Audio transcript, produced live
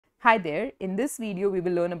Hi there, in this video we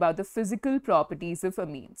will learn about the physical properties of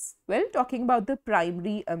amines. Well, talking about the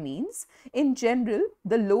primary amines, in general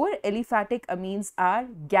the lower aliphatic amines are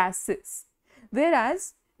gases,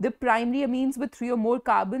 whereas the primary amines with 3 or more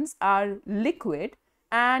carbons are liquid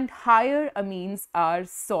and higher amines are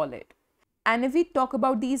solid. And if we talk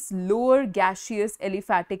about these lower gaseous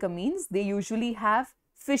aliphatic amines, they usually have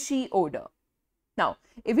fishy odor. Now,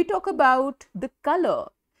 if we talk about the color,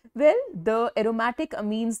 well, the aromatic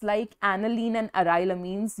amines like aniline and aryl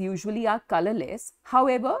amines usually are colorless.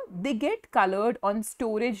 However, they get colored on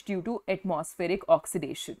storage due to atmospheric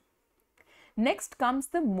oxidation. Next comes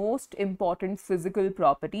the most important physical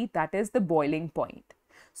property, that is the boiling point.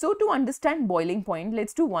 So, to understand boiling point,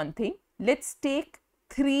 let's do one thing. Let's take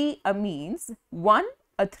 3 amines, one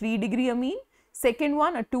a 3-degree amine, second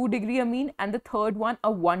one a 2-degree amine, and the third one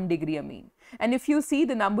a 1-degree amine. And if you see,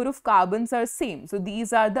 the number of carbons are same. So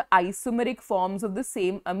these are the isomeric forms of the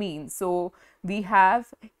same amine. So we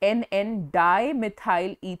have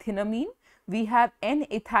N,N-dimethylethanamine, we have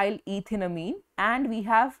N-ethylethanamine, and we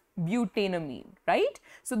have butanamine, right?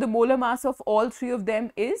 So the molar mass of all 3 of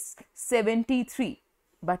them is 73.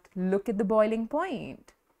 But look at the boiling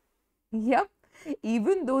point. Yep,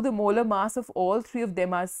 even though the molar mass of all 3 of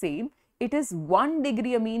them are same, it is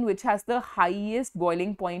 1-degree amine which has the highest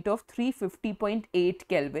boiling point of 350.8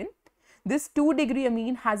 Kelvin. This 2-degree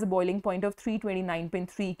amine has a boiling point of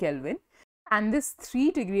 329.3 Kelvin. And this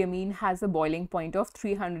 3-degree amine has a boiling point of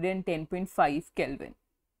 310.5 Kelvin.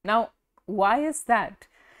 Now, why is that?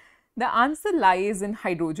 The answer lies in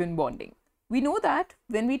hydrogen bonding. We know that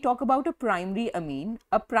when we talk about a primary amine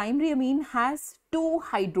has 2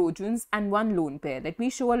 hydrogens and 1 lone pair. Let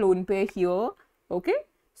me show a lone pair here, okay?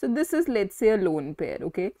 So this is, let's say, a lone pair,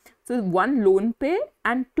 okay? So 1 lone pair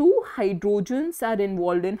and 2 hydrogens are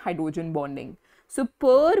involved in hydrogen bonding. So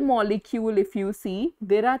per molecule, if you see,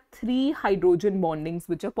 there are 3 hydrogen bondings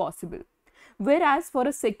which are possible. Whereas for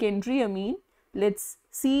a secondary amine, let's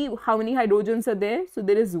see how many hydrogens are there. So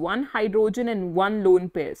there is 1 hydrogen and 1 lone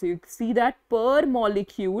pair. So you see that per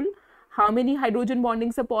molecule, how many hydrogen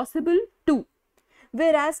bondings are possible? 2.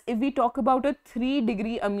 Whereas if we talk about a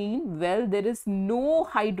 3-degree amine, well, there is no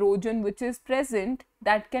hydrogen which is present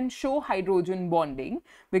that can show hydrogen bonding,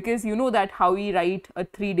 because you know that how we write a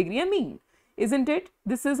 3-degree amine, isn't it?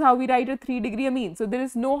 This is how we write a 3-degree amine. So there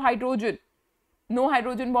is no hydrogen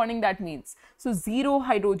bonding, that means. So 0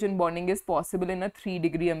 hydrogen bonding is possible in a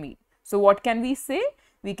 3-degree amine. So what can we say?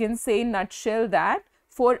 We can say in nutshell that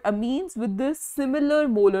for amines with the similar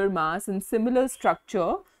molar mass and similar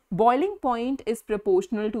structure, boiling point is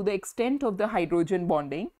proportional to the extent of the hydrogen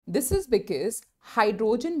bonding. This is because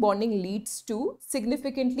hydrogen bonding leads to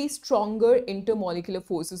significantly stronger intermolecular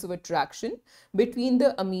forces of attraction between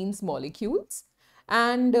the amines molecules.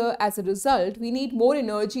 And as a result, we need more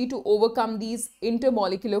energy to overcome these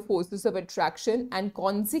intermolecular forces of attraction, and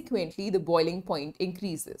consequently the boiling point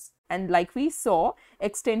increases. And like we saw,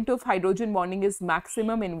 extent of hydrogen bonding is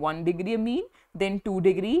maximum in 1-degree amine, then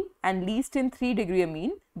 2-degree, and least in 3-degree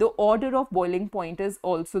amine. The order of boiling point is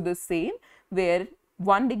also the same, where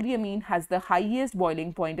 1-degree amine has the highest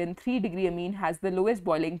boiling point and 3-degree amine has the lowest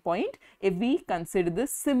boiling point if we consider the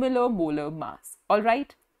similar molar mass.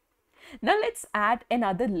 Alright. Now let's add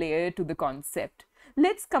another layer to the concept.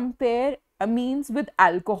 Let's compare amines with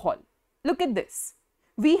alcohol. Look at this.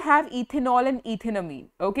 We have ethanol and ethanamine,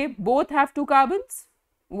 okay? Both have 2 carbons.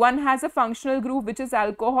 One has a functional group which is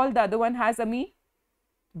alcohol, the other one has amine.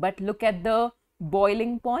 But look at the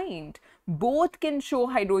boiling point. Both can show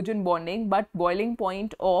hydrogen bonding, but boiling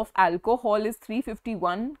point of alcohol is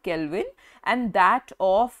 351 Kelvin and that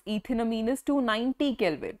of ethanamine is 290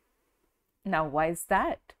 Kelvin. Now, why is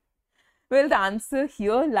that? Well, the answer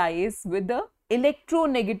here lies with the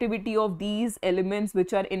electronegativity of these elements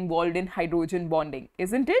which are involved in hydrogen bonding,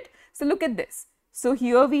 isn't it? So look at this. So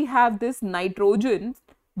here we have this nitrogen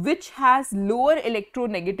which has lower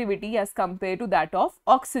electronegativity as compared to that of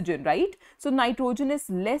oxygen, right? So nitrogen is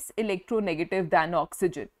less electronegative than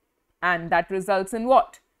oxygen, and that results in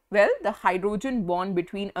what? Well, the hydrogen bond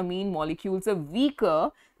between amine molecules are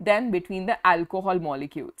weaker than between the alcohol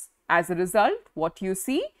molecules. As a result, what you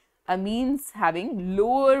see? Amines having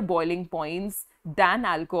lower boiling points than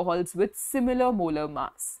alcohols with similar molar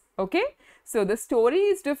mass. Okay, so the story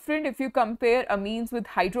is different if you compare amines with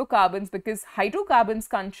hydrocarbons, because hydrocarbons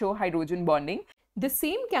can't show hydrogen bonding. The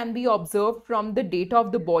same can be observed from the data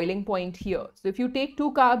of the boiling point here. So if you take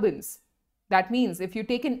 2 carbons, that means if you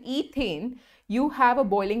take an ethane, you have a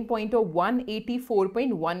boiling point of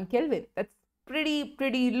 184.1 Kelvin. That's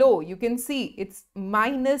pretty low. You can see it's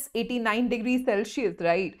minus 89 degrees Celsius,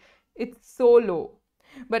 right? It's so low.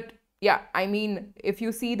 But Yeah, I mean, if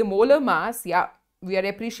you see the molar mass, yeah, we are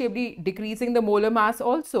appreciably decreasing the molar mass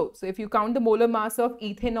also. So if you count the molar mass of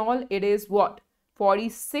ethanol, it is what?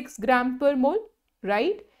 46 gram per mole,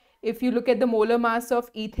 right? If you look at the molar mass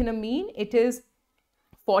of ethanamine, it is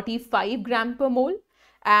 45 gram per mole,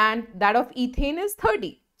 and that of ethane is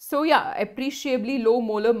 30. So yeah, appreciably low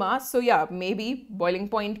molar mass. So yeah, maybe boiling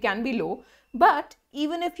point can be low. But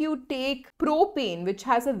even if you take propane, which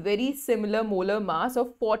has a very similar molar mass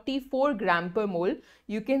of 44 gram per mole,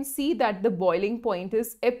 you can see that the boiling point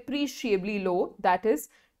is appreciably low, that is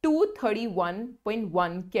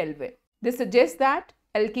 231.1 Kelvin. This suggests that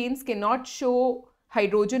alkanes cannot show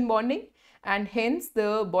hydrogen bonding, and hence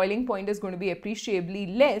the boiling point is going to be appreciably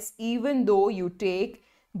less even though you take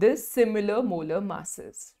the similar molar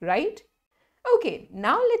masses, right? Okay,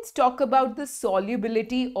 now let's talk about the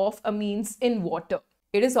solubility of amines in water.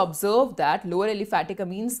 It is observed that lower aliphatic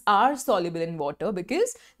amines are soluble in water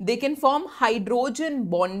because they can form hydrogen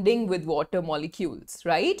bonding with water molecules,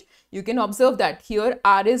 right? You can observe that here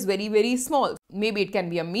R is very, very small. Maybe it can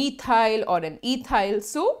be a methyl or an ethyl.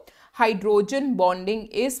 So hydrogen bonding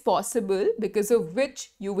is possible, because of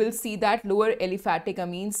which you will see that lower aliphatic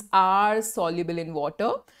amines are soluble in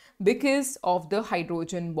water because of the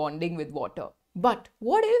hydrogen bonding with water. But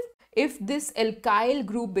what if this alkyl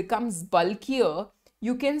group becomes bulkier?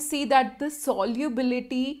 You can see that the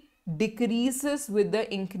solubility decreases with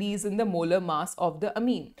the increase in the molar mass of the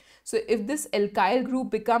amine. So if this alkyl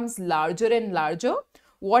group becomes larger and larger,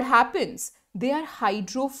 what happens? They are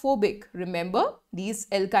hydrophobic. Remember, these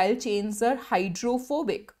alkyl chains are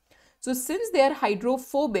hydrophobic. So since they are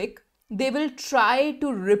hydrophobic, they will try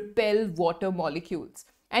to repel water molecules,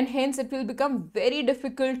 and hence it will become very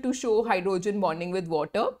difficult to show hydrogen bonding with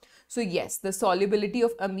water. So yes, the solubility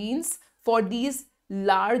of amines for these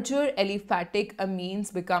larger aliphatic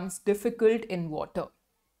amines becomes difficult in water.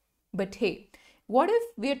 But hey, what if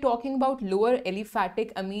we are talking about lower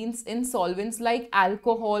aliphatic amines in solvents like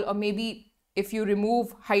alcohol, or maybe if you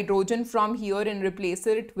remove hydrogen from here and replace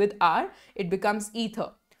it with R, it becomes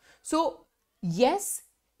ether. So yes,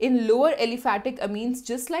 in lower aliphatic amines,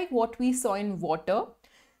 just like what we saw in water,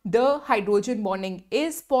 the hydrogen bonding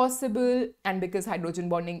is possible, and because hydrogen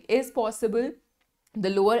bonding is possible, the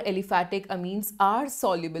lower aliphatic amines are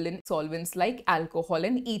soluble in solvents like alcohol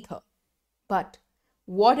and ether. But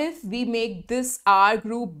what if we make this R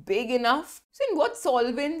group big enough? So in what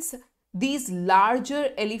solvents these larger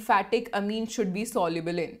aliphatic amines should be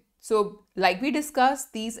soluble in? So like we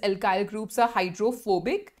discussed, these alkyl groups are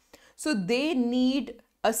hydrophobic. So they need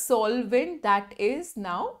a solvent that is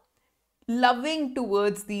now loving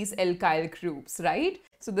towards these alkyl groups, right?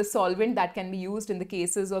 So the solvent that can be used in the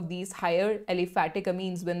cases of these higher aliphatic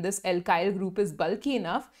amines when this alkyl group is bulky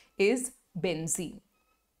enough is benzene.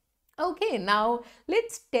 Okay, now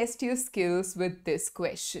let's test your skills with this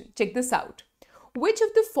question. Check this out. Which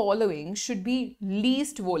of the following should be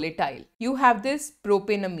least volatile? You have this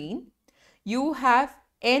propanamine, you have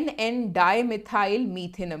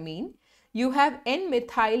N,N-dimethyl-methanamine, you have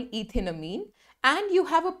N-methyl-ethanamine, and you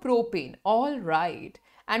have a propane. All right.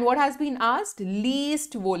 And what has been asked?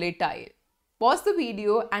 Least volatile. Pause the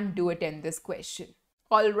video and do attempt this question.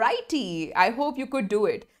 Alrighty, I hope you could do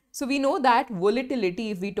it. So we know that volatility,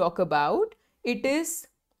 if we talk about, it is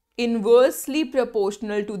inversely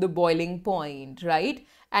proportional to the boiling point, right?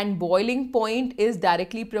 And boiling point is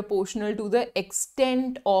directly proportional to the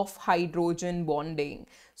extent of hydrogen bonding.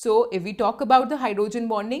 So if we talk about the hydrogen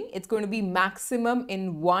bonding, it's going to be maximum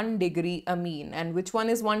in 1 degree amine. And which one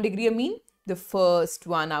is 1 degree amine? The first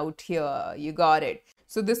one out here. You got it.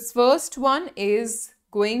 So this first one is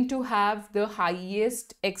going to have the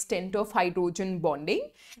highest extent of hydrogen bonding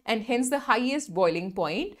and hence the highest boiling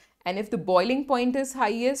point. And if the boiling point is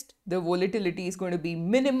highest, the volatility is going to be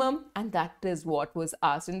minimum, and that is what was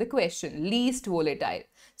asked in the question, least volatile.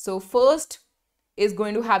 So first is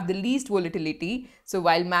going to have the least volatility. So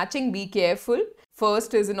while matching, be careful.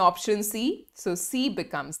 First is in option C. So C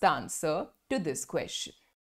becomes the answer to this question.